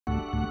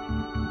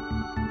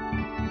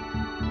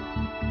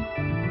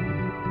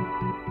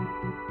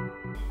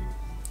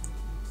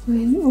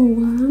وين هو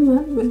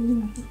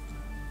ما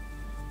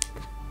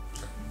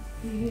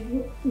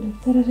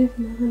دكتور ريف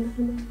ما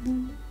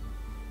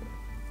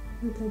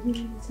أنا تجيب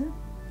إنسان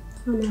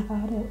أنا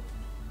غارق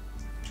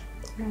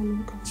لا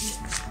نقول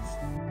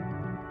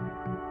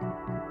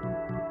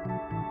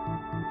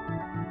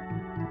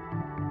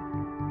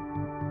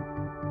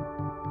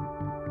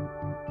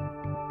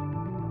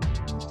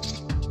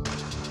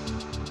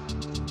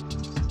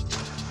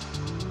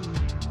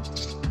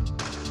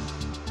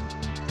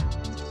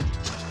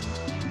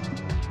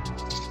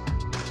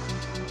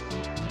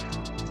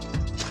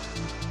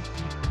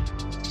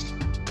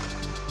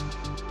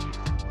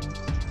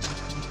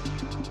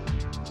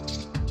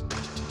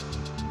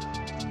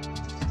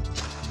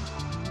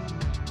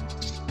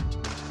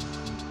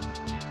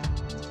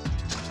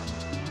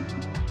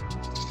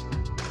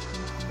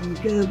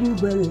Kamu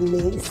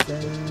balesa,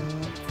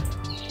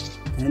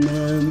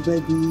 tanam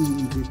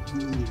badiji,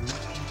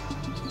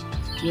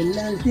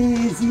 walante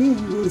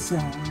zingusa,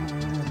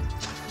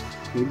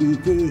 jadi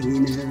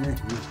kena,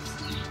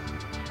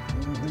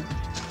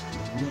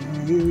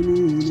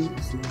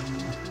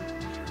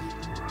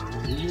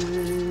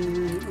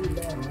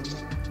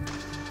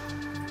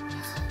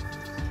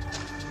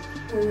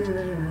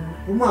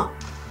 Uma,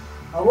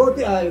 awak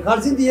tu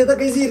karsin dia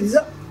tak kisir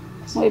bisa?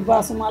 Mau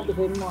bahasa madu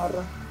Fiilmii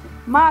Arra.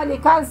 Mali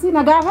kalsi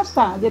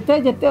nagafata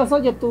jette oso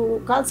jettu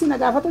kalsi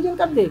nagafatu jel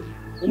kabde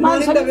mal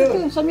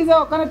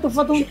shamizo kana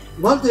tufatu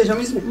mal te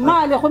shamis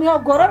mali khuni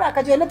gorora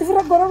ka jelle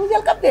tifra gorora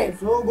jel kabde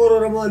so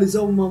gorora mali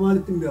so mal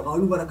timbe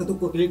qalu barakatu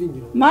ko tedi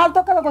njiro mal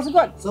to kala ko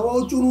sugol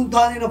sawa churun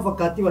thani na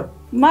fakati bar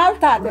mal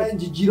taate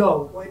jijira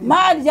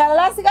mal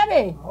jalla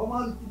sigabe aw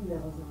mal timbe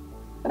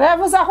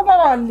refu sa khuma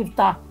wal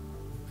lifta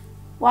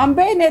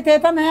wambe ne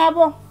teta na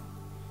yabo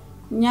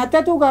nyate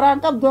tu garan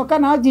kabdo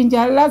kana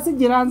jinjalla si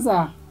jiransa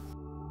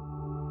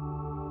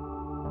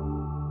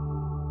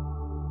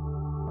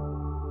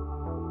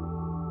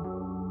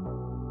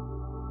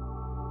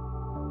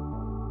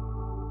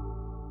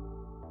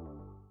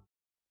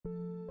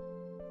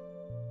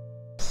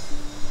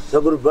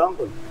Sabur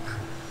bangkun,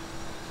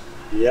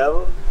 ya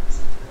bu,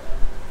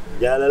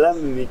 jalan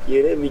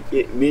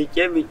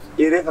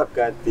mikire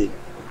fakati.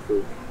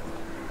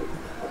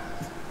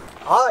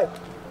 Hai,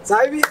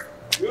 sahibi,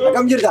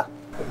 agam jirta.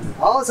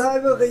 Ah,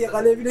 sahibi kaya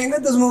kale binenga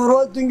tas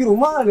murad tungi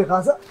rumah le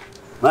khasa.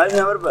 Mali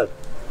namar bat.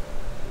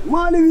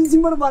 Mali binsi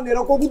marban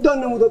era ko budan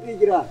namu to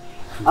pikira.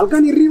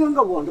 Alkan irri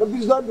banga bon,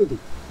 rabbi zad duti.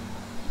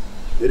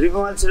 Irri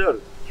mal sirol.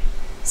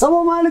 Sabo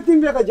mali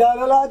timbe ka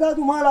jalala ada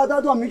tu mal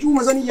ada tu amichu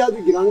masani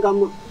yadu giran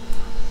kam.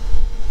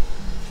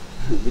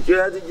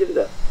 Bicara tu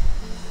cerita.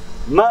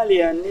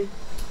 Mali ani.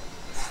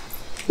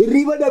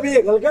 Riba dah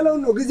be, kalau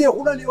no gize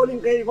khuda ni olin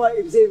kai fa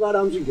ibse fa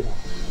ram sing kira.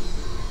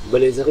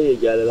 Balai sekali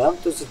jalan lam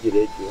tu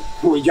sekali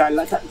tu. Oh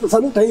jalan, tu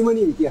sanu thai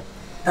mani dia.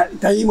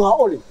 Thai ma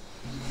olin.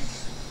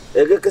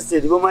 Ega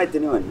kesedi bama itu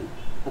ni mana?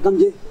 Akam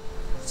je.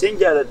 Sing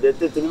jalan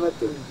dete tu ni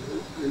matu.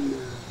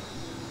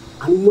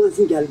 Anuma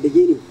sing jalan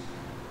dege ni.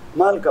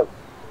 Mal kap.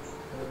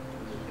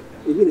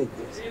 Ibu ni.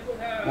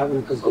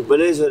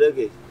 Balai sore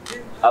ke.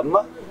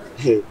 Amma.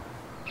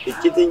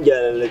 Ikitin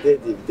jalan lete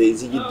di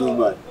desi gitu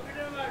mal.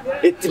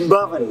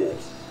 Itimbafan ni.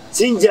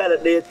 Sing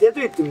jalan dete tu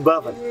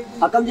itimbafan.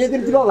 Akam je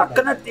dir tiba.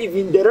 Akana TV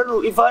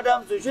deralu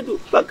ifadam susu tu.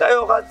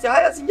 Bakayo kasi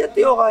haya sinjat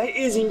yo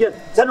hai sinjat.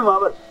 Sanu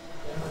mabar.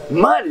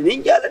 Mal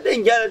ni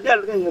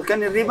jalan kan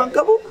riban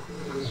kabu.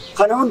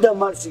 Kana hunda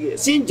mal sige.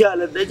 Sing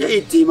jalan deja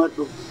itimat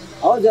tu.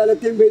 Aw jalan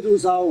tembe tu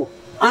sao.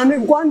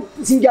 Ane kwan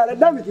sing jalan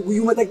dah mesti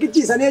guyu mata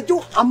kecil sana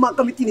tu amma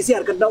kamiti ni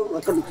siar kadau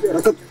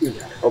rakat.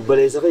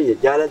 Obbalai sakaya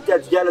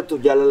jalan tu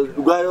jalan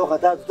dugayo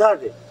kata tu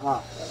tadi. Ha.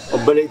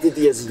 Obbalai tu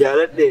dia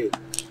sejalan deh.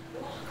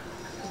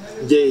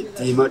 Jadi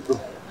itimat tu.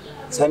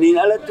 Sanin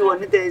alat tu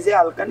wanita ese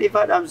alkan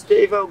ifadam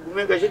stay ifa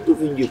gume kasih tu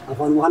finjir.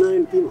 Afan mana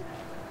ni tim?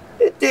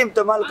 Tim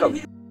tamal kam.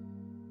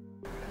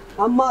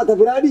 Amma ta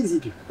beradi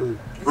situ.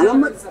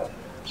 Alamat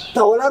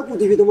tawalar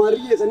putih itu mari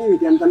ya sani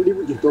miti antam di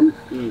putih tom.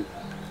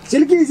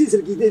 Silki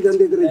te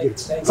jande terjadi.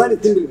 Sani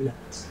timbil bila.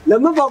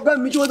 Lama bawa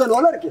micu dan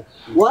olar ke.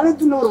 Wane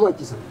tu nomor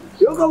baca sah.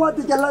 Yo kawat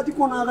jalan tu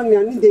kona akan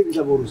ni dewi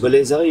sabur.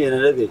 Balai sakaya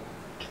nada deh.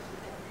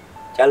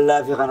 Jalan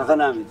fi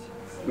kana mit.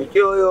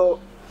 Micu yo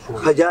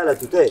khajala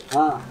tu teh.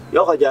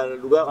 Yo khajala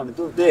luga kana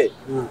tu teh.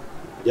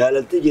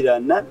 Jalan tu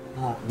jiran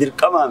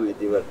dirkama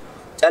mit ibar.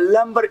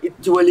 Jalan ber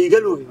itu wali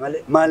galu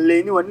malle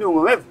ni wani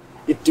umamef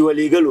itu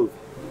wali galu.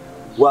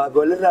 Wa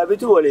boleh rabi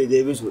tu wali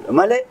dewi sur.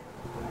 Malle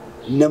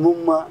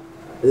namumma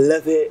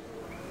lafe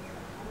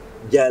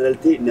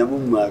jalalti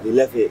namumma fi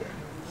lafe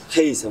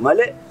khaysa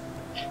malle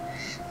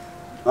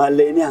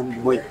malle ni ham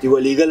moiti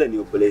wali galani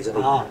opale sa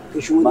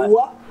Kishu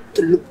dua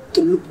teluk.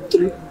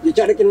 Dia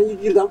cari kena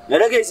jujur dah.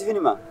 nada ke sifini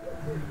ma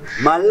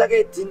malla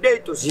ke tinde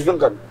itu sifin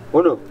kan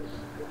ono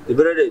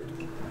ibrade itu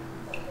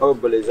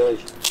opale sa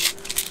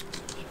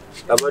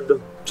abaddo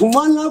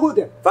Tuman lagu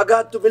deh.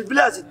 fagatu bil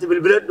bilas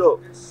bil bilado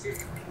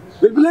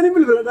Bilbilani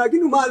lagi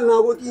nu mal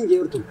lagu tinggi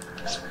itu.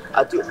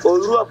 ati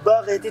olu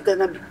abba khati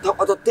tanam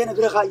taqatena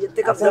bi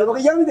khayati Asal kabla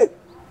pakai jam deh.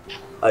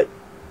 ay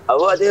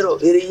أو أديرو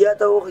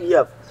هريات أو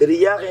خياف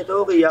هريات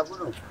أو خياف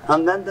منو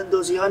هنغان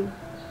تندوسيان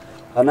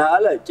أنا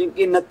على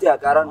تشينكين نتيا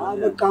كاران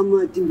هذا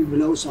كم تيم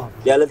بلاو صعب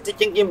جالل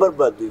تشينكين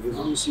برباد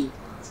فوسي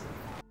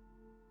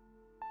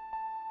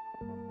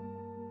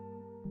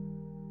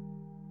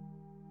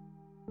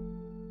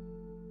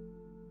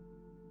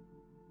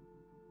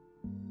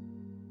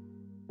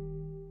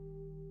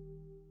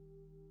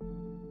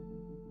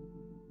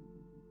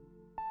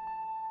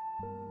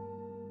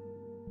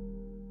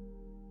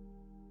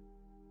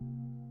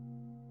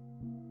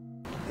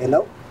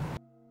Hello.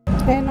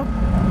 Hello.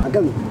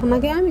 Agam.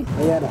 Nagami.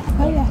 Ayada.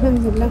 Ay,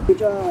 alhamdulillah.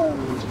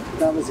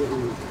 Kita masih.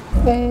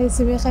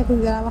 سبيخة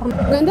كنزلا ورنا.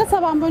 عندنا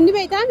سبعة بندي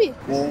بيتامي.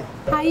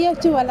 هاي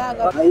شو ولا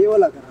أقول. هاي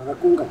ولا كنا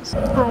ركون كاس.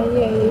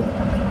 هاي.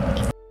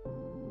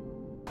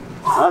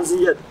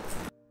 سيد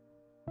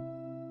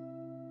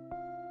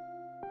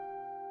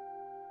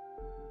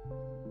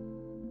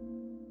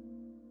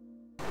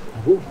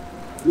أبو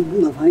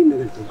لبنا فاين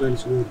نقول تقول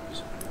سنور.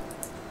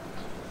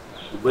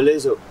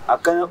 بليزو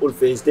أكنا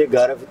الفيستة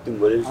غارة في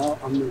تنبولي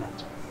أملا.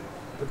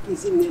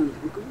 بكيسي نيم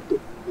بكم تو.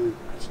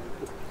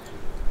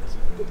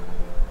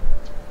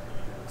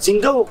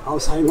 سينغو أو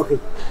ساي بكي.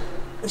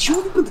 شو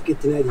بدك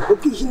تنادي؟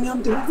 بكيسي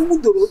نيم تبغى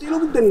بدو تيلو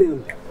بدن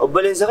نيم.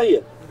 بليزو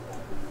خيا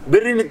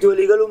بري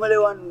نتولي قالوا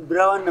ملوان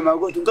براوان نما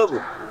قلت نكبو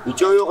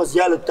يجوا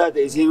خسيال التات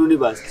يسينوني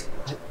بس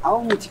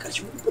أو متى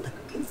شو بدك؟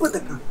 كيف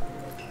بدك؟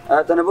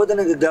 أنا بود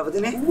أنا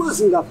قافتني ما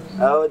سنقاف.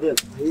 أو ديم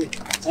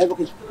ساي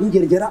بكي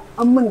نجر جرا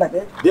أمن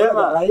لك.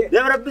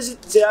 ديم ربي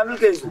سيعمل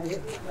كيسو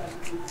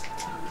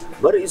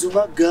بر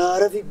إسمه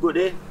غارة في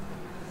بوده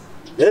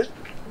إيه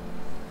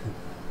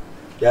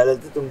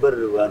جالت تنبر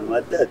وان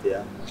ما تات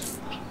يا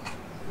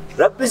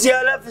ربي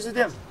سيالا في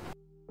سديم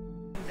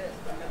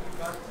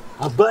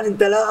أبان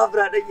انت لا خبر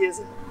هذا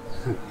يسا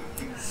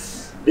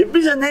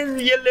دبي سنين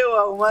يلي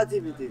واماتي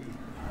بتي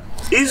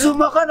إيشو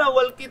ما كان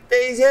أول كده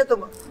إيشه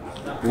توما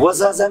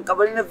وساسان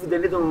كبرنا في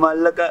دنيا توما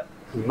مالك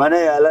mana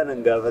yaala nan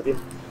gaafatin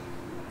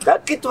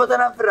takkitti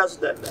watanaan firaasu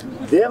taadha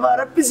deemaa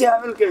rabbi si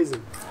haamil keessa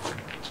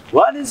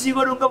waan hin sii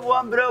godhuun qabu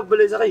waan biraa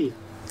obboleessa qayya.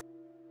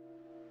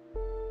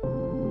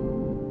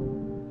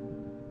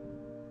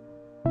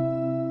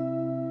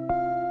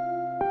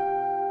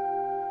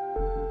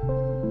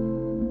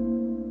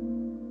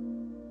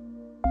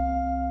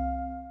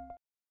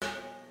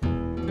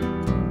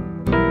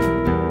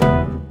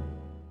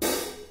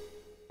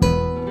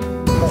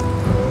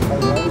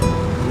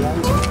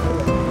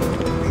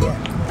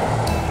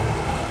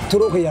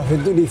 تروح يا في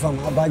الدنيا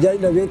فما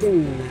باجي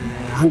لبيتين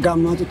هنقام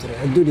ما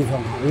تروح الدنيا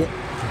فما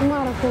ما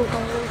رفوق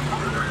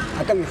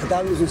أكمل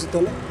ختام نسوس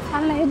تلا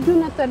الله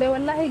يدونا تلا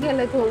والله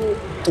قالتهم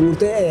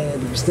تمرتي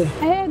دبستي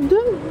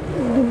دون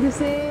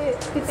دبسي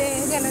كده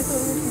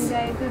قالتهم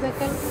جاي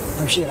تذكر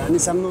أبشر أنا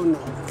سمعنا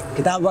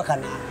كتابة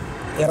كنا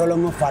يرو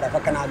لما فارق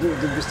فكنا عدو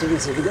دبستي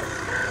بس كده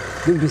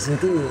دبستي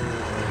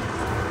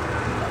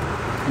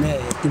ما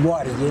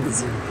تبواري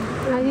جديد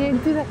هاي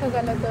تذكر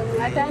قالتهم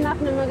أتانا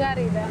إحنا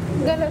مقاريدا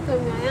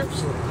قالتهم يا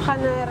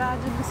خنا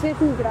راجل بسيط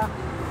نقرأ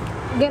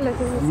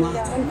قالتهم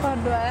مسجا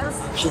الفرد يا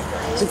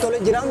ستولي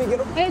جرامي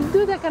كيلو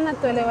دودا كانت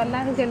تولي والله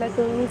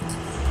قالتهم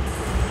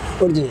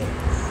أرجع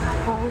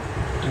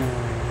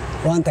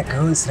وأنت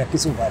كمان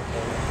سركيسو بار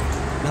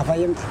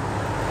نفايم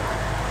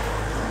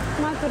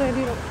ما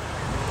تريدي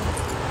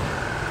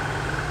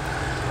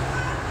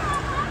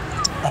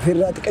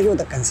أفيراتك أجو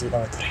تكنسي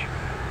كواتر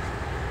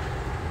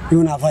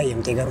يو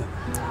نفايم تجارو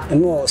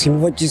إنه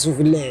سيموجي سوف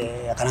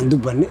اللي كان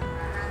دبّني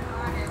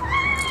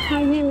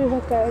هاي مي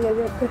بكا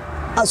جاته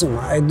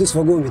أسمع الدوس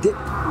فوقهم بتي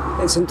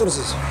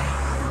سنتورسيس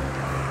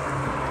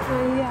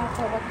هاي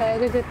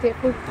بكا جاته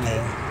كل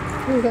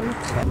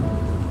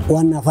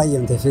وانا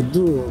فايم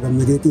تفدو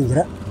لما ديتين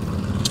جرا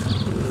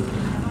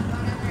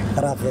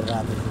ترى في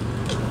الرابع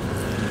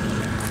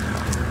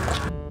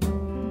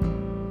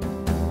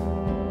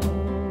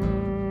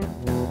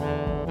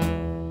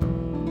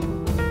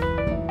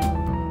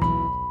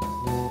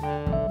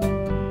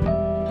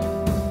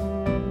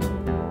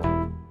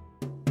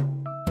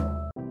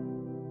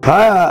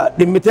ها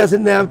دمتاس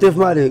النعم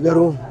تفمالي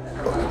قرو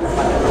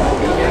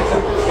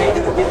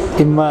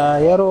إما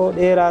يرو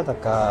ديرا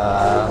تكا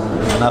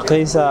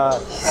نقيسا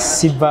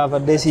سبا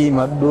فدسي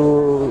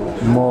مدو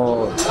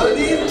مو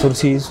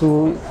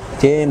ترسيسو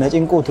تي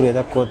نجنكو تري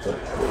تكوتو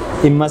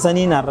إما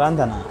سنين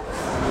الرانتنا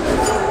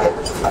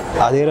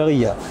أدير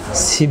غيا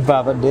سبا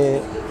فدي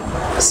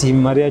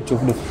سيماريا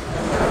تشوفلو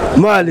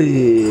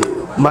مالي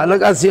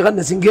مالك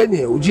أسيغن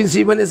سنجيني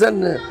وجنسي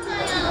منسان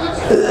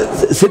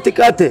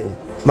ستكاتي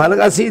مالك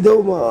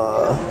أسيدو ما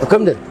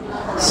كم ده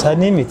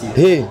سنيمتي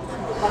هي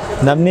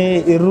namni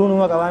irruun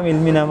uma qabaa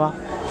ilmi namaa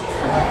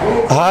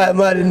haa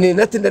maalinni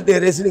natti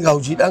nadheeresni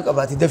gaawjiidhaan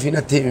qabaati dafii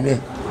natti himime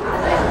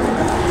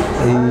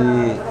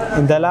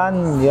intalaan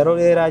yeroo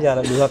dheeraa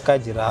jaaladhu akka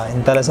jira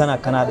intala sana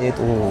akkanaa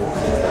dheetu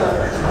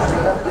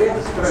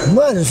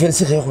maal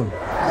rifeensi kee kun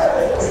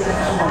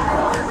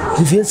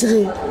rifeensi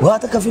kee waa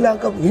takka filaan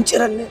qabu hin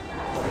ciranne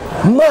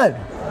maal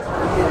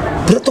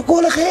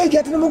pirotokoola kee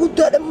eegaati nama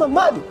guddaadhamma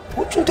maali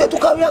huccuun teetu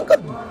kaawiyaan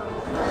qabdu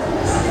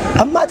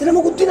أما أتنا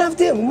ما قلت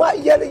نافتهم ما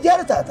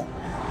إيانا تاتا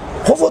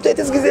خفوت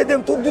يتسجد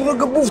دم تودر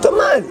رقبوف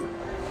تمالي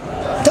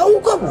تاو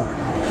كابو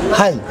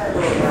هاي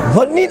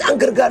ونين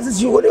أنكر كارس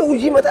سيقولي هو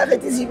جي متى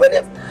أخذت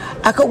سيبانيف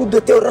أكا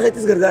قد تور أخذت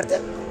سكركارته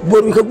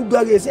بوري كقد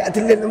أجلس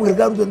أتلين نمكر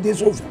كارو دندي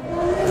سوف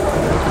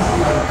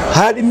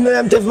هذه من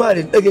يوم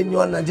تفمالين لكن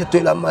يوانا جتوا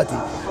إلى ماتي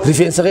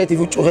رفين سخيتي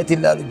فوتشوخيتي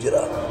لا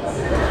لجرا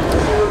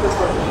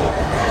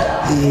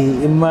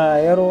إما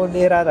يرو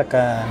ليرا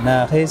تكا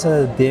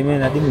ناخيسا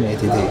ديمين أدم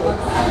ميتي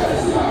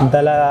انت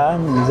لا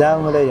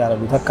نظام ولا يعرف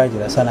تكا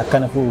جرا سنة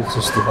كان فوق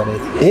سستي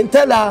فريد انت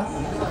لا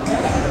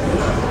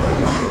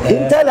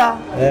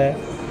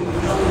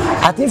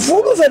ati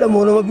fuudhu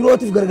fedhamoo nama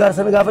birootiif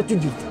gargaarsa na gaafachuu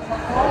jirti.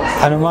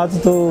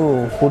 Anumaatu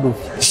fuudhuuf.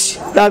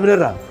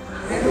 Dhaabinarraa.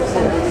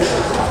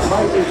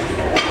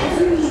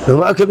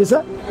 Nama akkamisa?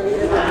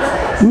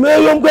 Mee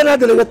yoom ganaa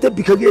dalagattee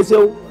bika geesse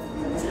hoo?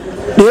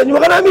 Dhiyeenyuma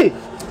kanaami?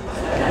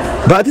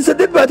 Baatii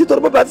 8, baatii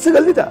 7, baatii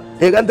 9 ni ta'a.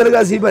 Eegaan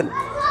dalagaa sii ban.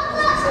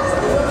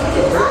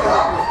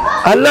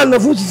 Allaan na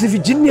fuusisi fi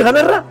jinni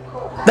kanarra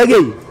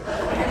dhageeyye.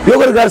 Yoo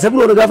gargaarsa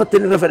biroo na gaafattee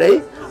irra fedhee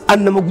an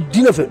nama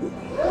guddina fedhu.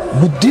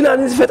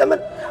 Guddinaanis fedhaman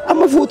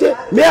amma fuutee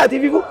mee ati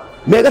fiigu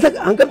mee gata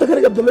hanqamta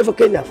kana qabdamee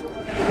fakkeenyaaf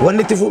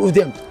wanni itti fuudhuuf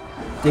deemtu.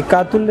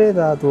 Xiqqaattullee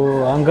taatu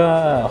hanga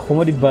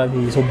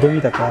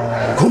 130 takka.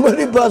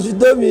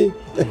 130.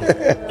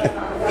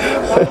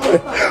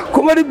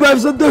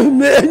 130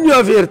 mee eenyu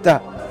afeerta?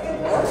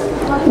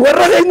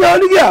 Warra keenyaa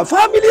ni gaa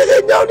faamilii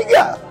keenyaa ni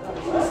gaa.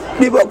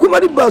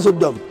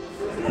 130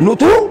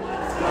 nutu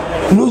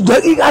nu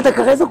daqiiqaa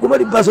takka keessa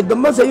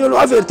 130 sayyoo nu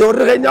afeerte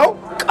warra keenyaa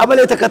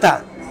qabalee takka ta'a.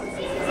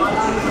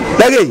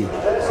 Dhagee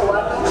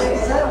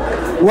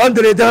waan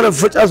direedaa kana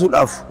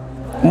facaasuudhaaf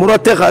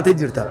murattee kaatee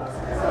jirta.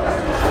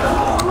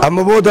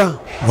 Amma booda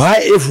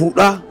waa'ee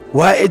fuudhaa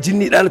waa'ee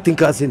jinniidhaan ittiin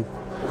kaasin.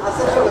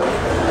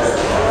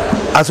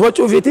 As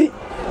wacuufiiti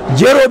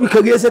yeroo bika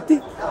geessatti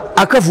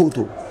akka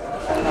fuutu.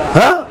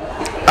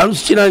 Anus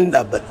cinaan hin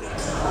dhaabbadhe.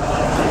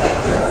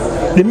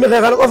 Dhimmi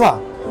kee kana qofaa?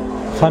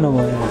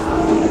 Kanuma.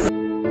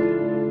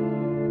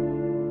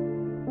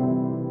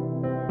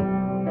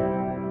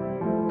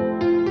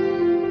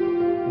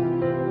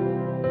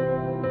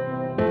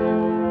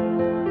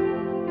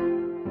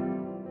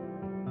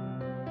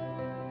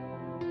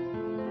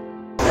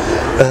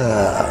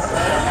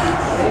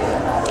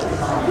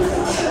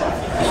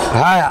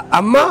 Haya,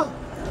 amma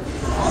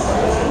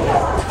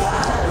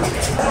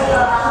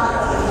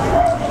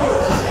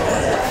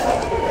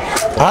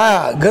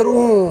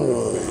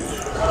garuu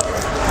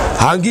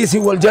hangi si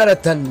wal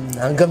jaalatan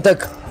hangam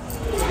takka?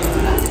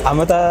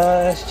 Amata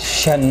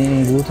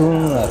 5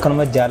 guutuun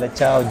kanuma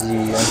jaalachaa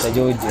hojii wanta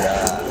jiru jira.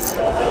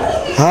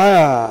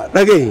 Haya,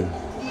 dhagee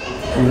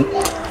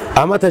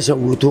amata 5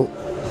 guutuu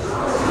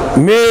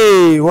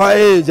mee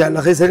waa'ee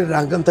jaalala keessanii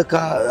hangam takka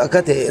akka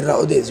ta'e irraa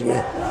odeessime.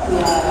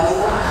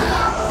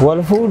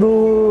 Wal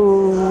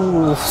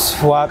fuudhuu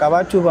waa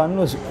qabaachuu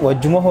baannus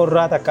wajjuma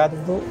horraa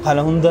takkaatu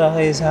kana hunda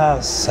keessaa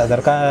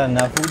sadarkaa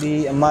na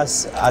fuudhii ammas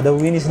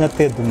adawwiinis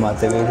natti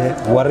heddummaate beekee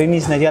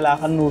warriinis na jalaa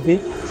kannuu fi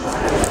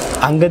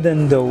hanga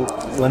danda'u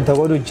wanta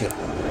godhu jira.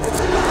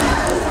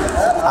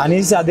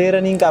 Anis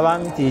adeeraniin qabaa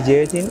miti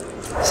jeetiin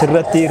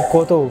sirratti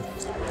hirkoo ta'uuf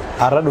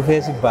har'a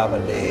dhufee si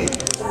baafallee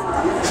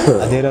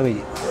adeera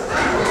biyya.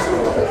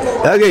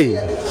 Dhagee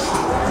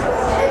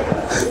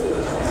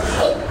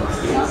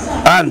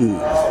an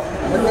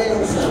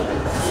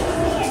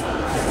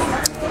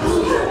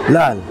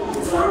laal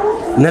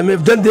nama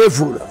if danda'e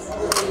fuudha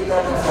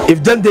if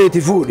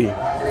danda'eeti fuudhi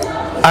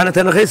ana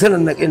tana keessa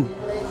nan naqin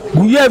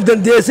guyyaa if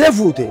dandeessee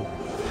fuute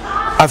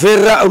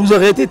afeerraa aruuza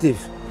keetiitiif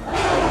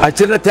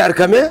achirratti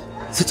argamee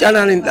si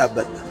canaan hin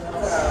dhaabbadha.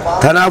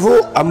 Kanaafuu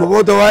amma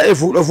booda waa'ee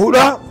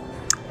fuudha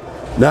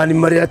naan hin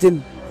mari'atin.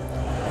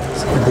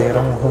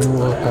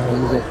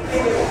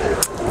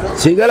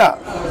 Si galaa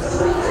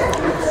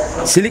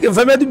si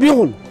liqinfamee dubbii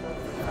kun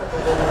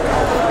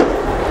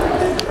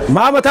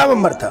maa mataa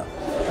mammarta?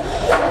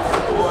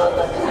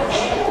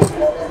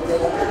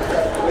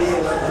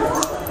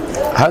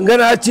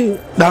 Hangana achi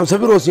dhaamsa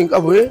biroo siin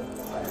qabu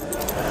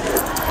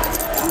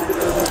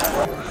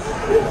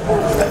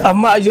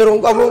amma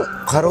yeroon qabu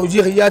karaa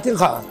hojii kiyyaatiin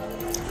ka'a.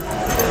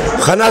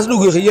 Kanaas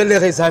dhugee kiyyallee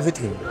keessaa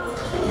fixe.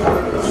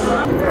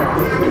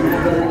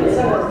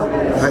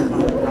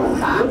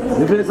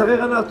 Rifeensa kee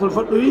kanaas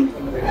tolfadhu.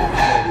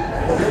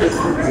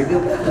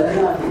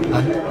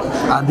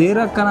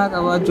 Adeera akkanaa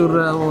qabaachuu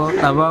irraa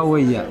dhabaa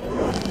wayya.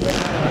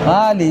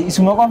 Maali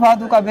isuma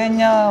qofaatu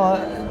qabeenya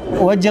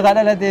wajji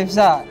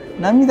kadhalateefsaa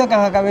namni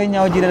takka qabeenya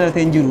hojii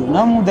dhalatee hin jiru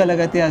namuu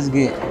dalagatee as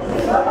ga'e.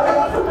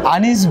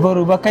 Anis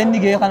boru bakka inni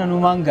ga'e kana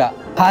numaan ga'a.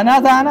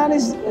 Kanaa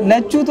taanaanis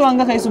lachuutu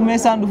hanga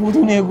keessummeessaan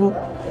dhufuutu eegu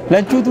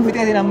lachuutu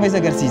fixeetiin amma isa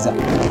agarsiisa.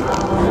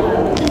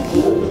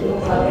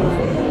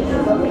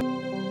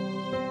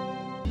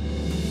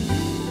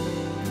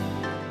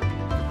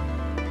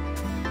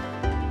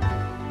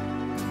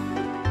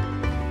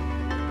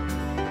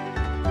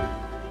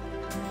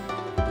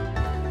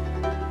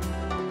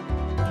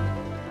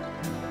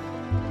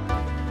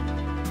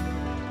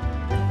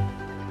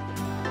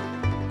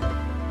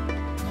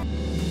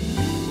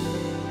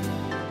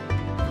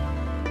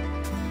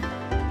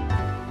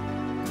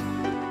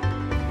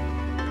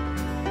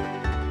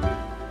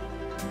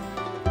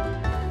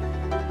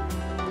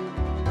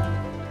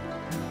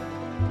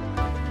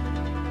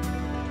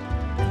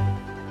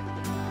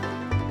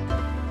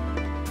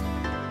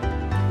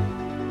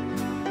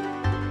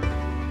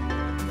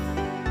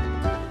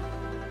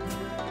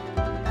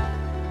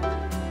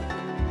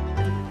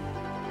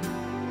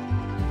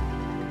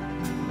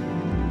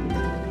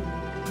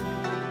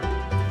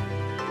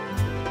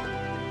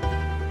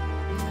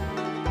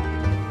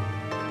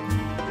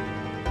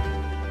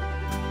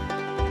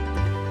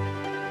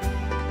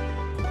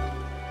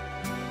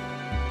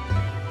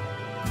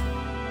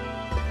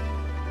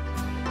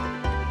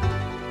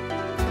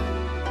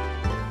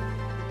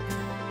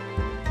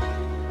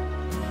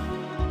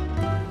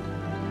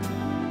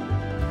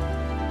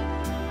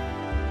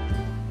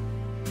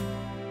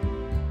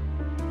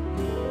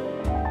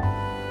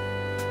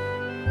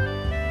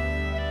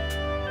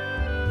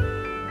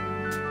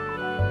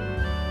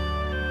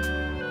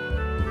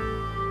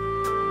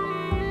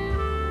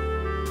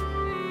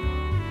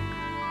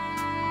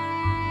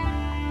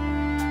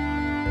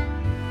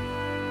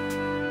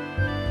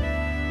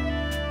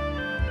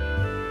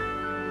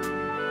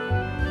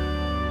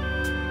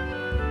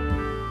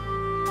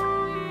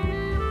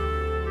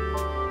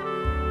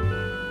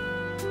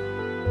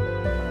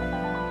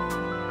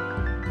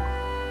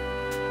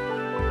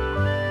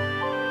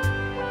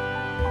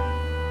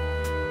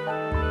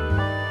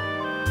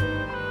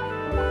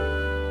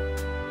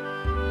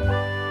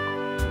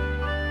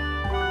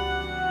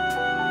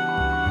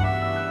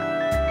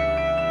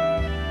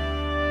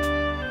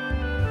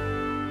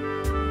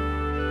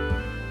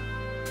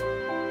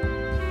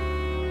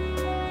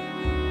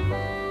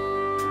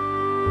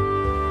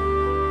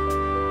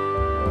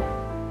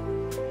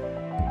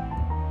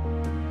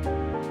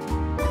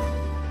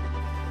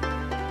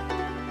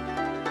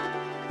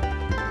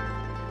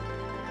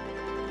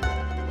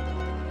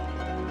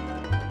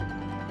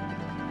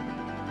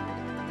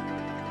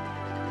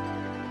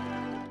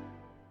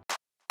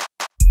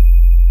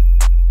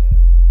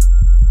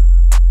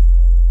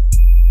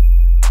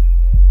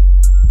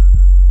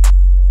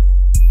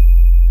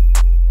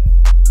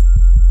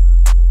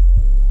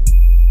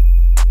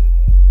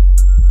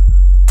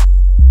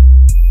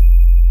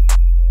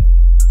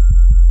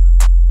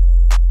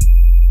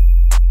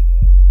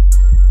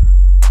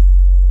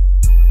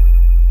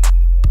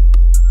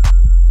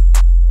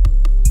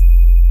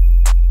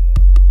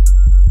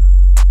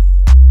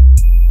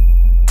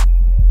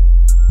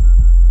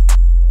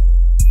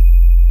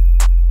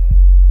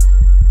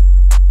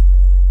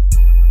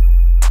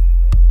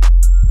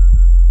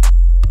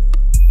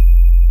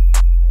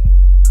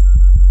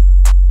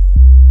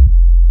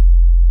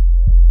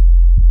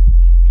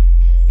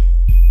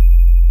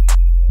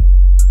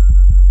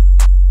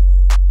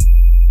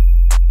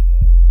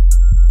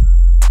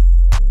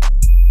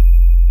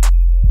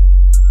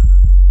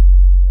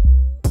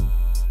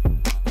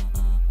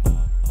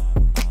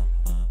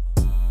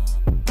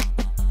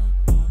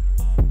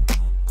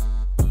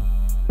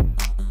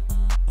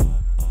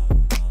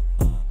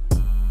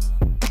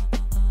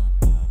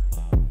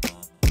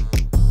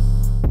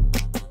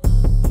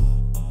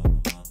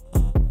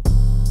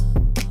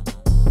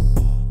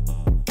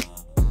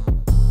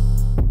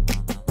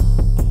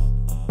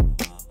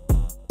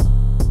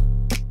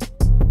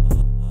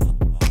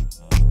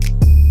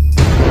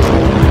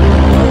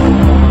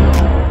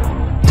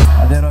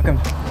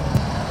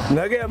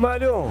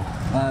 ماليو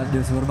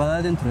ديوس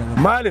بربادات انت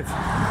مالف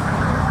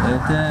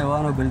انت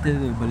وانا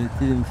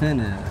بلتي فين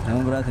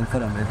لما برات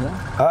الفرم بيتها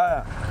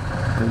ها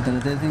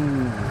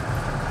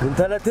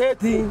انت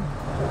نتيتي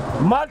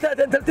مالتا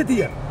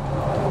تنتلتي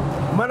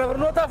ما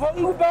نفرنوتا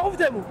فوق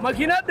باوفتمو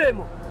ماكينات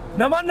ديمو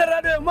نمان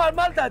نرادو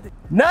مالتاتي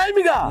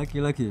نايميغا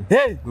لكي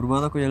هي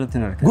غربادكو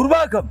يلتنا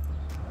غرباكم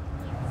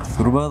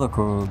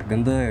غربادكو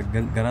غندا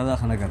غرادا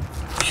خنغر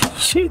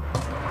شيت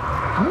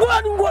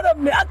وان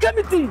غورمي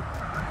اكمتي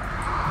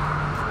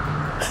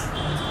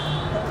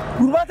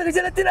غرباتك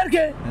جلتي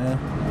نركي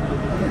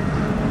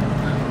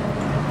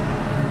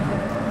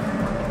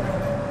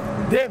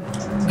ديم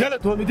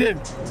قالت هو ديم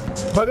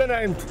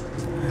بقنا انت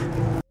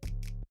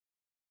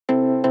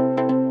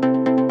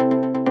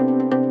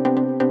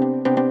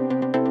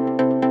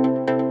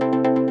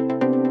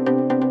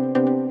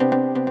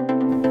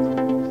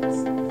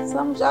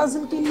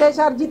سامجازل كله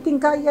شارجتين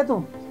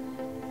كايتو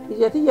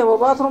يجتي يا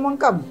بابا من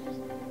قبل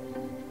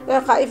ايه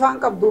خايف عن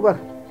قبل دوبر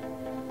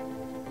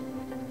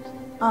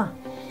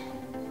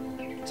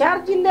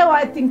شارج اللي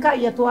وايتين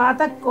كايتو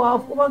اتك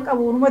وافكو من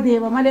قبل ما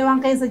ديبا ما لي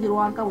وان كيس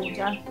جروان قبل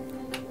جان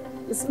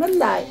بسم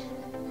الله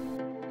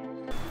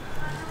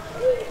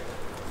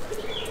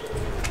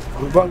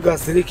البنك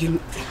سريكين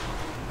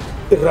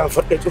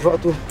الرافع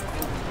تفاتو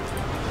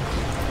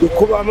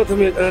وكوبا متى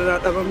من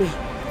الراد أمامي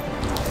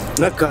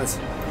نكاس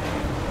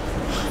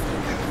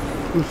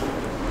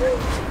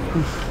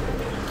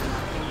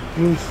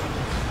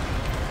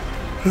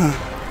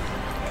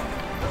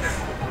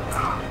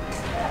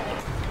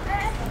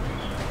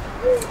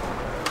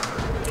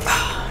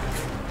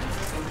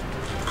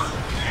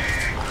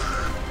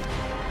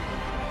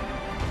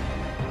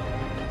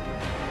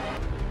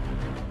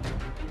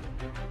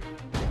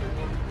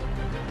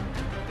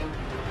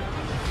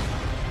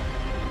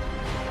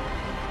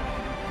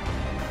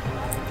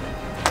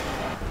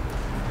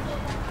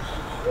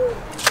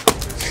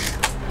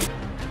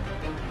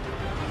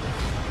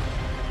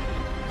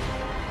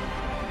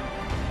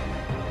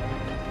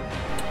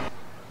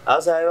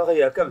أصحى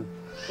وقيا كم؟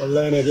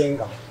 والله أنا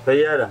جينكم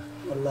فيارا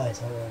والله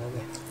سوى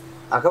أنا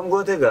أكم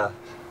قوتك؟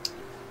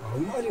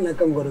 هم أنا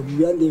كم قرب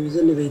بيان دي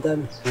بيزن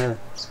بيتامي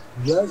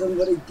بيان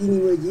سمبر إتني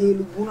وجيه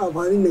لبونا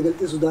أفاني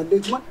نقلت سودان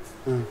ديك ما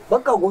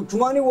بكا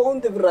قوتشماني وهم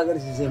تفرّاقر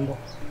سيسمبو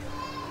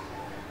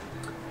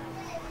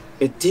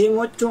التيم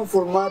وجههم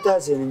فورماتا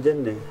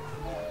سنجنة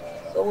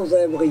سو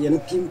زي بقى ينا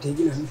تيم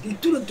تيجي نحن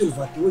تيتول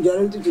تلفات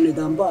وجالل تيجي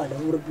دامبا هذا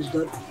هو رب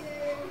سودان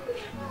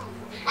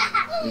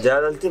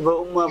جاللتي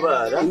بأمة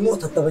بارا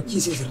الموت تبكي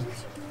سيسرت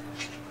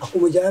aku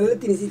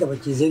majalati nisi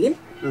tabacchi segin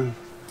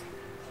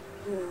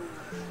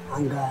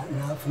anga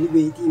na funi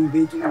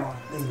beiti ma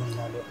dan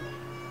lalo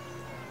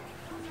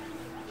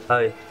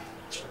هاي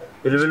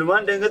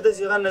بالبلمان دنگت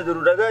سيغان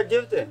ندرو دغا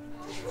جفته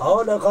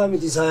aw da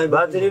khamiti sahib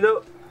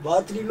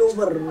باتري لو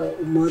bar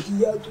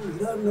umatiyatu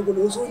hirar na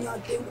ko so nya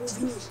tengu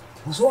fini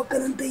so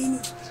kananta ini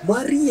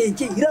mari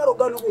yeje hiraro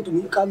gano ko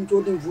tumi kam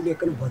chodin fude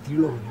kan batri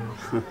lo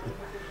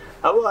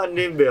أبو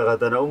أنيم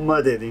بيغتنا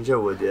أمته دين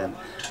شووديان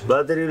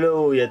باتري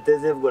لو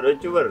يتزف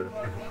قرأت شبر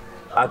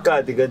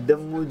أكاد قدم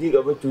مودي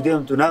قبل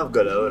توديهم تناف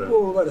قلا ورا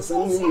oh bar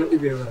sanu ni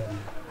be bar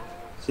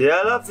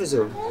سيالا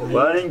فيسو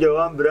وانين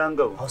جوان بران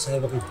قبل aw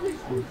sahib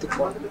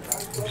ko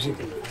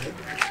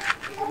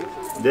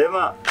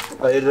ديما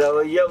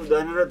الرواية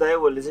ودانيرا تاي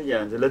ولي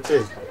سجان سلطة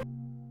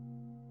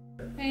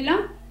هلا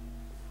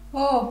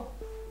أوه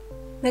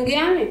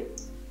نقيامي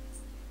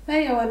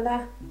أيوة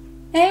والله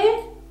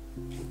إيه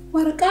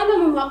ورقانا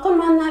من واقع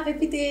ما نافع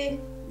بيتي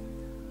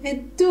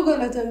هدو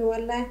غلطني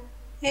والله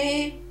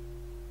إيه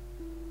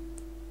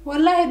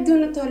والله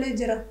هدونا تولي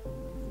جرا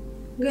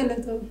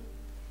غلطني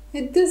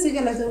هدو سي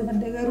غلطني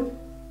بدغرو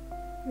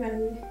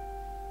يعني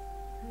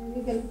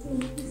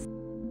غلطني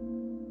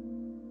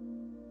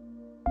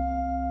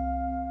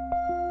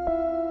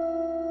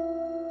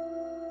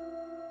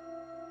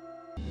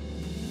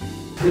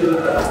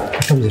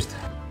kam jirta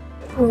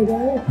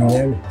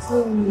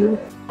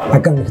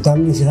akam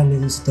kitaabni sidaan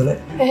idin sitole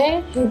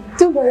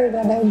هدو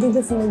بغيدا هدو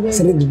دسنا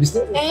sare dubista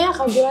إيه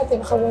خبرات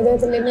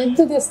الخبرات اللي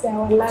هدو دسنا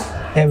والله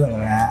eber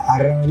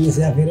arrani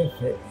safire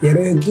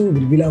yaro edu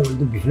bilbila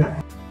waldu bifna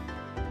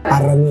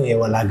arrami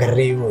wala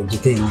garreyo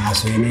jite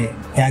nyaso ine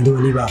yaadu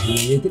ni ba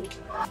fiyete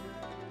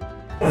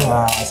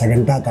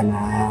saganta tana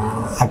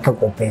akka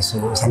kopeso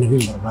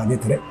sanibin barbade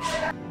ture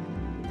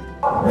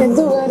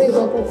هدو غاري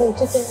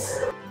قوتو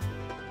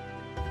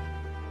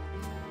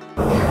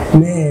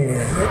me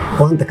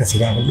wanta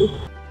kasiga waldu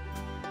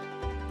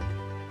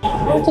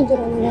ما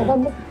تجرى يا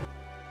رب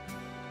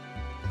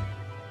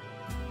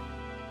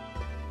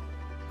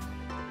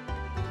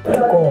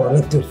ko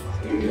nitul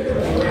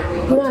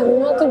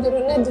ما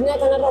تجرى الدنيا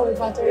تنرى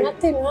الفاتو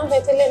نتي ما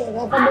بيت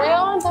لنا قبل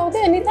يوم توتي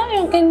اني تا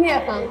يمكن ني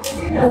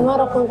افهم ما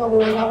رقم قبل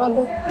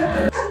قبل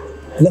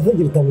la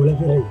fajirta wala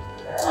firay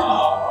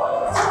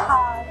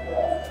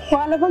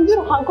ولا فجر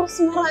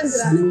حنكرس مرة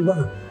عندنا sanin ba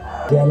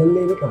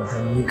jalalle ne kabta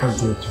ni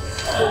kabta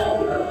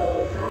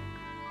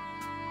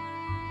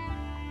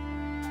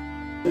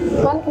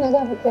مالك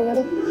نجاح في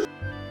التجارب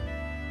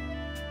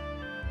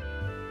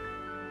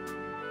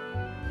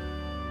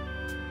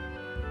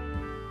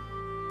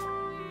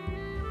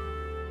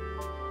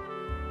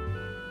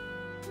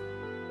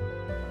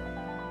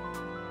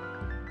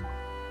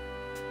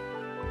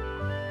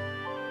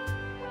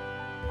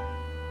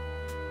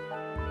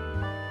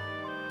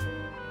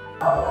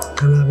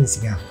Kanaaf si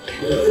gaafa.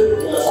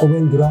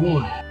 Kopheen duraa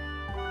moo?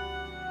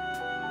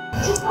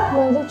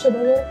 Maal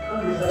jechuudha?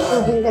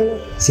 Hin galle.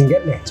 Sin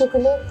galle?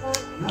 Chokoleeta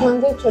maal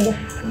jechuudha?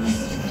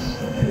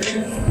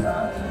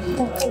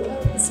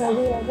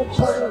 Sabii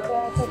abukshee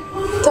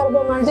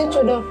torba maal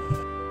jechuudha?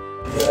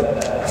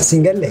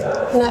 Sin galle?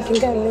 Naaf hin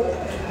galle.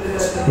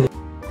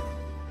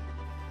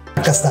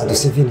 Akkas taatu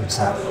siif hin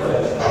ibsaa.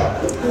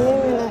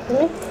 Naaf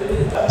hin.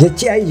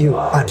 Jechi ayyuu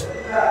an.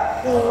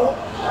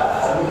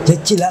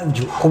 Jechi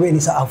laabju kopheen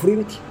isaa afurii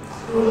miti.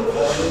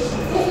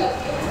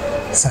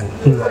 San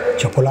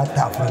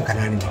chokolaata afuran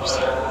kanaan hin ibsa.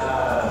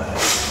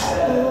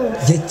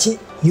 Jechi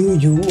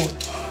yuujuu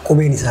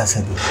kopheen isaa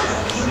sadii.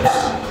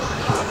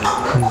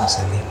 Kun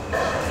sadii.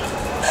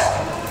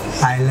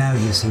 I love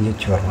you sin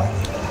jechuu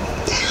barbaade.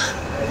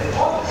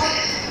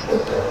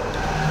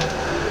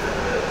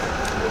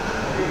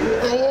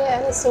 Ayyee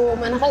anis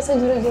mana keessa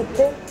jiru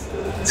jettee.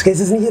 As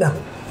keessas ni jira.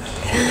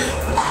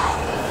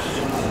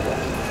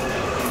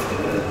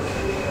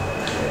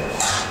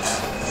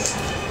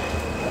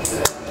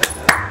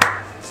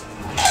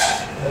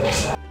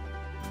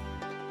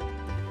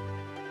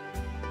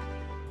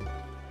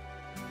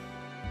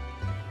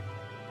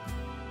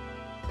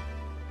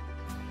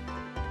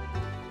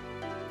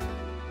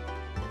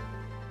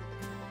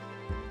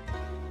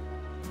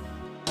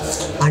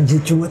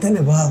 Anjechuma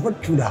tana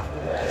baafachuudhaaf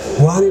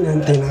waan hin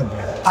anteenaa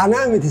bira.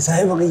 Anaa miti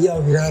saahiba kiyyaa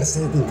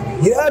hiraarseetiin ture.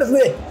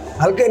 Hiraarsee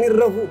halkan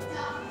irra fu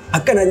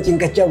akkanaan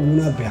cinkachaa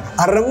buunaa bira.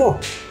 Arrammoo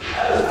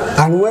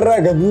anumarraa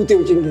gabuutee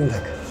cinqin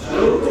takka.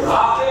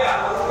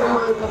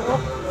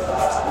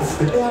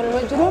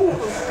 Waanuma jiruun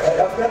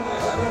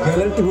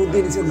Jaalalti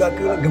booddeen isa ogaa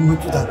akka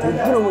gammachuu taate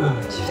hedduu nama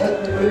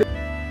gammachiifte.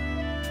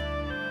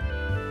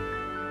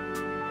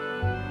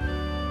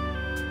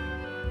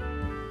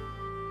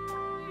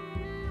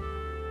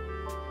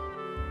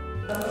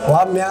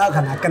 Waan mi'aa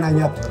kana akkanaa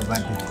nyaattu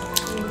barbaadde.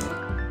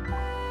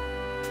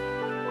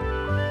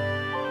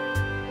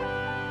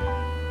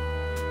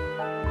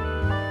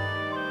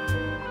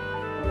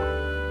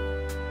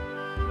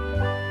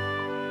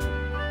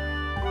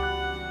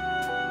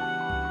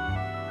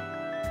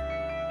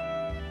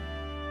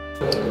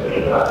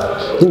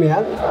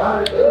 Mi'aan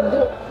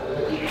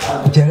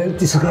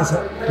jaalalti si keessa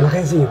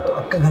jirtu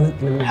akka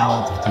kanatti namni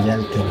hawaatuuti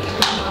jaalalti.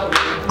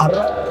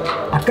 Har'a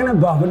akkana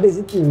baafadhee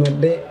sitti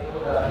himadhee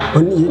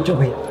wanni jechuu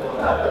fayya.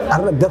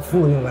 Har'a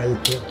daffuma narraa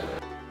jettee.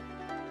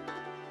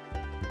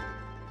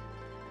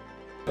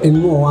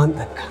 Immoo waan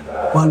takka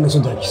waan na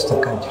sodaachisu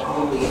takkaa jira.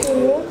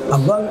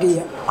 Abbaan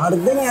kiyya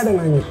arda nyaata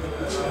naa jiru.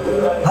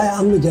 Haya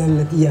amma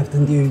jaalaltii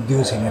yaaftantii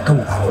iddoo seenaa akkam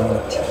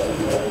taa'anii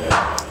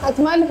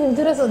ati maaliif hin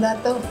jira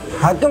sodaatta'u?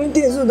 akkamitti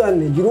hin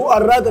sodaanne jiru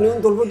har'aa kana yoon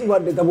tolfatu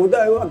baadde taboota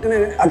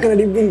akkana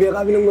dhibbiin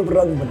beekaa fi nama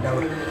ofirraa dubbaddaa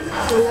bara.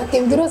 Ati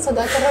hin jira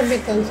sodaata rabbi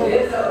kan sobu.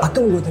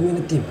 Akkam gootamee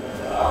natti hima.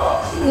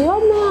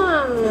 Yooma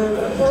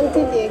wanti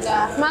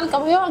eegaa maal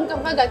qaba yoo hanga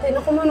fagaatee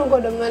nakuma nu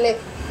godhan malee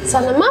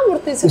sana maa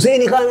murteessa.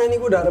 Useen kaanaanii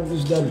godhaa rabbi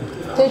sodaatu.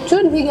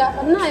 Jechuun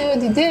higaafannaa yoo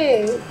didee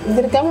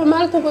dirqama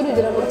maaltu godhu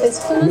jira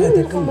murteessitu namni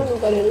nakuma nu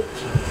godhan.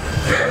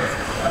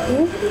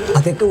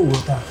 Ati akkam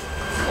gootaa?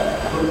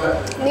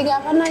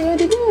 Higaafannaa yoo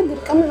didee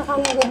dirqama nakuma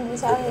nu godhu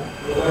isaa.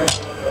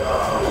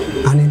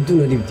 Ani hedduu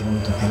na dibdi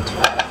mootu kentu.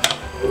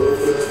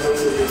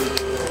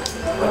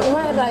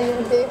 Maal irraa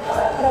yoo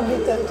rabbi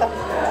tolcha.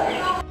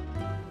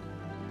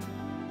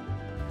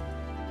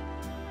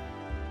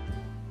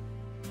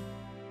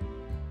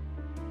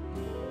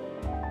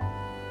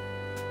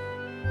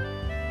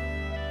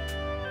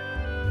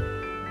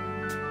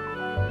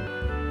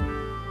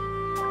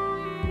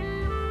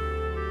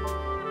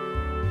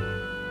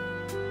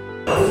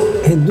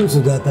 Hedduu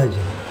sodaataa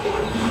jira.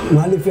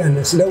 Maaliif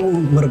yaadna sida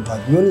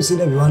barbaadu yoon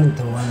sida waan hin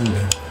ta'u waan hin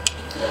beeku.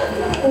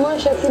 Waan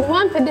shakkin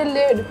waan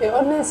fedallee yoo dhufe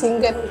onneen siin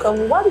gadu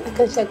qabu waan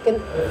takka shakkin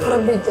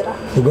rabbi jira.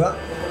 Dhugaa?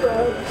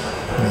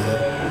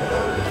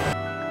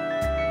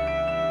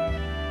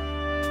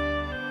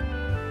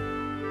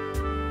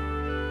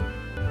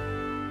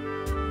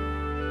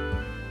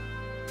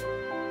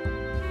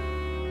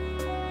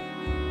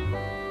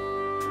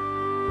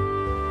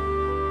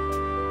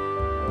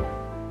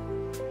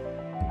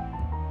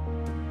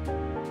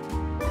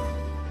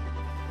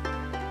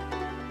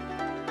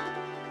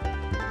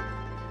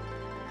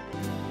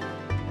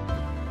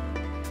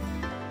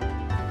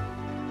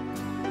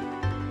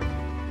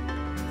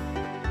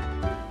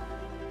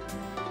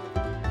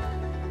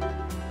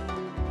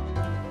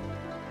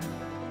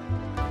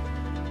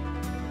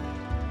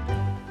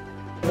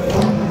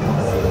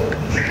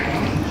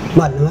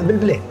 Maal nama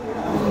bilbilee?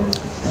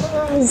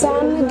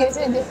 Zaan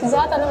geessee jirti.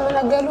 Zaata nama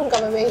naggaluun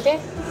qaba beekte.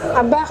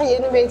 Abbaa kiyya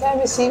nu beektaa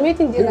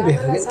misiimiitiin jira.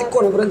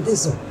 Xiqqoo na biran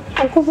teessoo.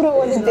 Akka fura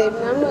waliin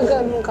deemna amma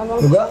naggaluun qaba.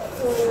 Dhugaa?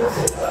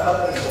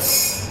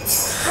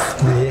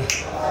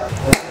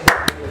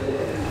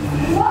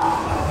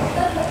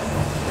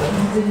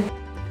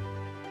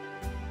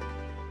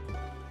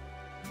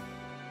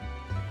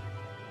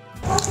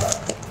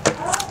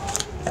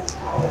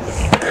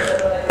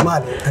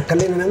 Maali?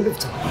 Takkalee na nan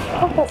biftu?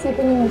 Akka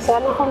siifin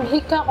misaana kun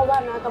hiikaa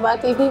kophaa naa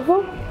qabaatee fiifu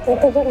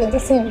أنت جل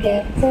تسيب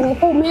جاي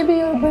فهو maybe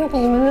يبغى من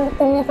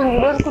الدنيا كان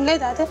يقول كل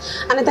ده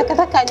أنا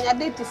تكتك كأني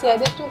عديت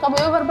تسيادة تو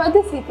كم يوم برباد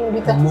سيتين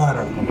بيتا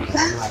مارا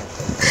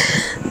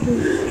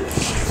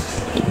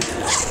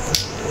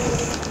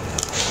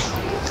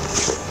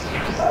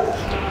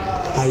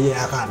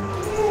هيا كان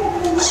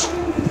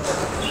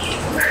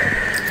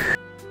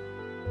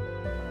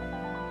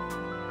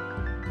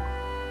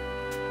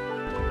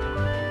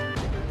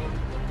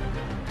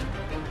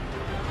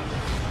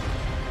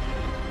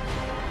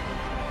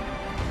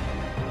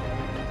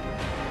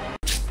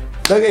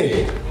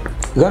دقيقة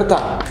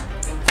قرطع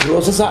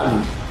روس سامي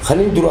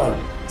خلين دران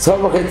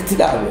سبب كي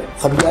تتدعى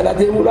خبي على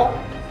دي مولا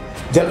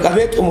جل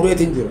قبيت أموري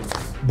تنجر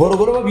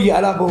برغرما بي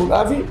على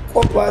بولا في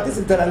قباتي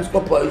سنترانس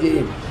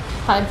قبائي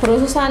هاي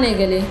بروسس أنا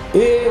قلي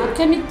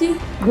كميتي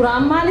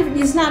دران مالف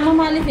ديسنا أما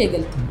مالف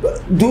يقل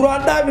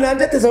دران دا من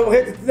عندك سبب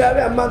كي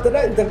تتدعى أما أنت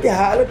لا أنت كي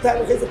حالة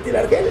ثانية كي ستين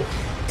أركين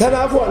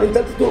تنافوان أنت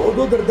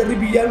تقول دري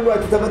بيان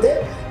وقت تبته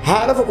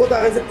حالة فقط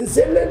كي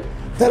ستين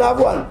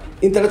تنافوان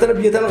أنت لا تنا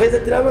بيتنا كي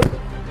ستين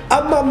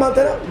أما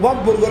ترى وان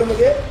برجر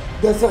مجيء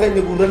دسا خير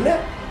نقولنا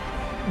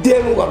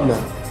ديمو قبنا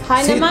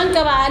هاي نمان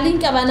كبالين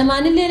كبانا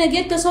مان اللي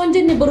نجيت كسون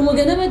جني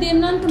برمجنا ما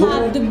ديمنا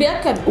أنتم دبيا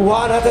كر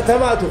وانا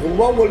تتمات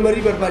وان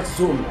والمري برباش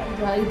سوم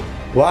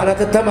وانا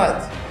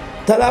تتمات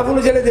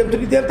تلافون جل ديم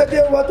تبي ديم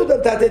تديم واتو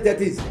دم تاتي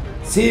تاتيس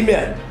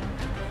سيمان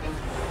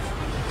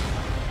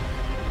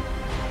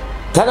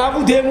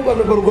تلافو ديمو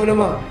قبنا برجرنا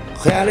ما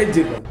خيالين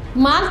جدا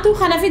مالتو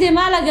خنا في دي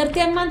مالا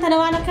قرتي أما أنت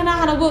نوانا كنا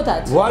خنا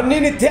قوتات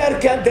وانين التيار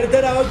كان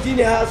دردرة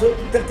وجيني هاسو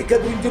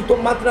ترتكدوا ينجرتوا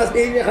ما تناس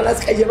إيه خلاص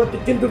خيبت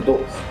تجندرتوا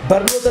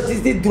برنوتا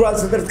تيجي دران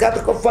صدركات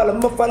كفال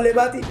أما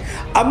فاللباتي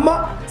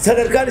أما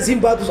صدركان سين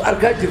باتوس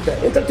أركان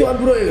جرتا أنت تيوان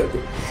برو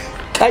يقولوا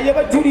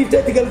خيبت جوري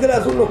تيجي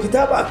قلقلا سونو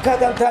كتاب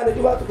أكاد أنت أنا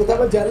جواتو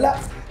كتاب جالا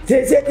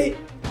تيجي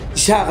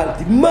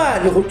شاغلتي ما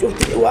نقول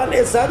شفتي وان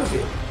إنسان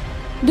فيه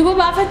دوبا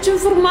بافتشون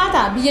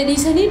فرماتا بيجي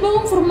سني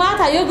بوم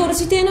فرماتا يو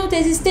غورسيتين أو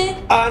تيسيستي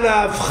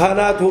أنا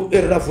فخاناتو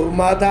إرنا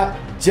فرماتا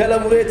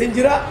جلا مريت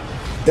إنجرا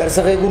درس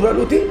خي قرر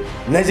لوتي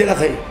نجلا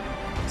خي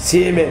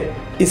سيمة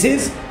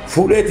إسيس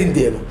فولت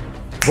إنديما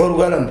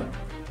فرقانم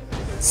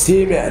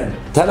سيمة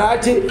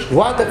تناجي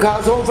وانت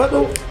كاسون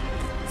فدو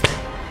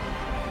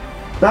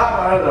لا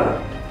بعدا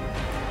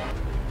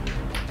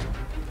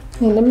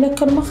لم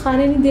نكر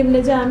مخانين ديم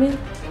نجامي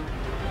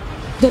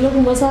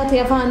دلقوا مسات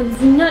يا فان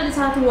فينا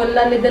لسات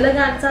ولا اللي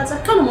دلقا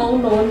لسات كانوا ما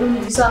قلنا ولا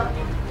نجسا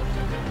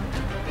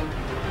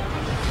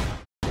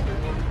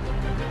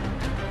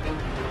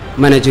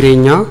mana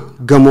jireenyaa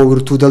gamoo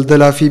wirtuu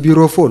daldalaa fi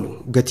biiroo foolu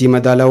gatii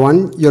madaalawaan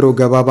yeroo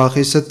gabaabaa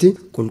keessatti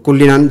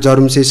qulqullinaan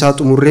jaarumsa isaa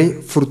xumurree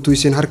furtuu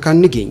isin harkaan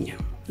ni geenya.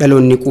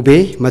 Dhaloonni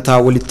qubee mataa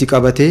walitti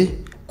qabatee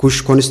kush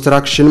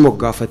konistirakshin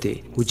moggaafatee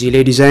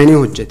hojiilee diizaayinii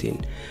hojjeteen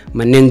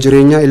manneen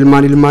jireenyaa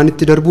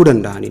ilmaanitti darbuu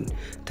danda'aniin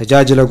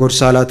tajaajila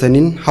gorsaa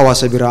laataniin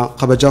hawaasa biraa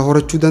kabajaa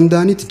horachuu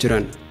danda'aniiti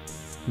jiran.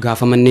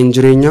 Gaafa manneen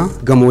jireenyaa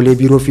gamoolee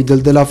biiroo fi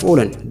daldalaaf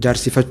oolan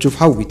jaarsifachuuf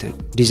hawwitan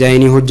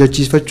diizaayinii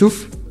hojjechiifachuuf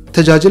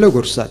tajaajila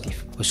gorsaatiif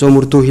osoo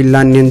murtoo hin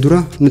laanneen dura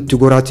nutti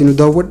goraatii nu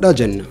daawwadhaa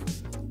jenna.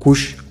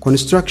 Kush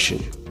Construction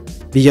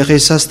biyya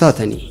keessaas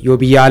taatanii yoo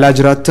biyya alaa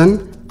jiraattan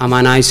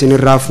amaanaa isin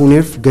irraa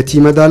fuuneef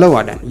gatii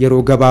madaalawaadhaan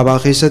yeroo gabaabaa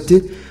keessatti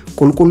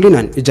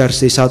qulqullinaan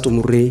ijaarsa isaa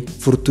xumurree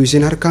furtuu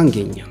isin harkaan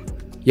geenya.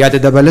 Yaada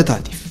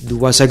dabalataatiif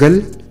duwwaa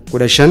 9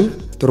 15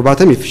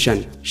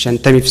 75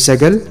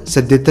 59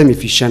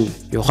 85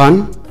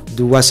 yookaan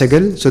duwwaa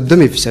 9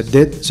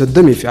 38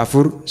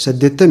 34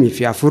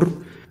 84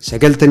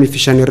 sagaltamii fi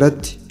shan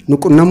irratti nu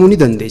qunnamuu ni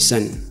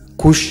dandeessan.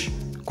 Kush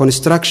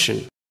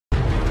Construction.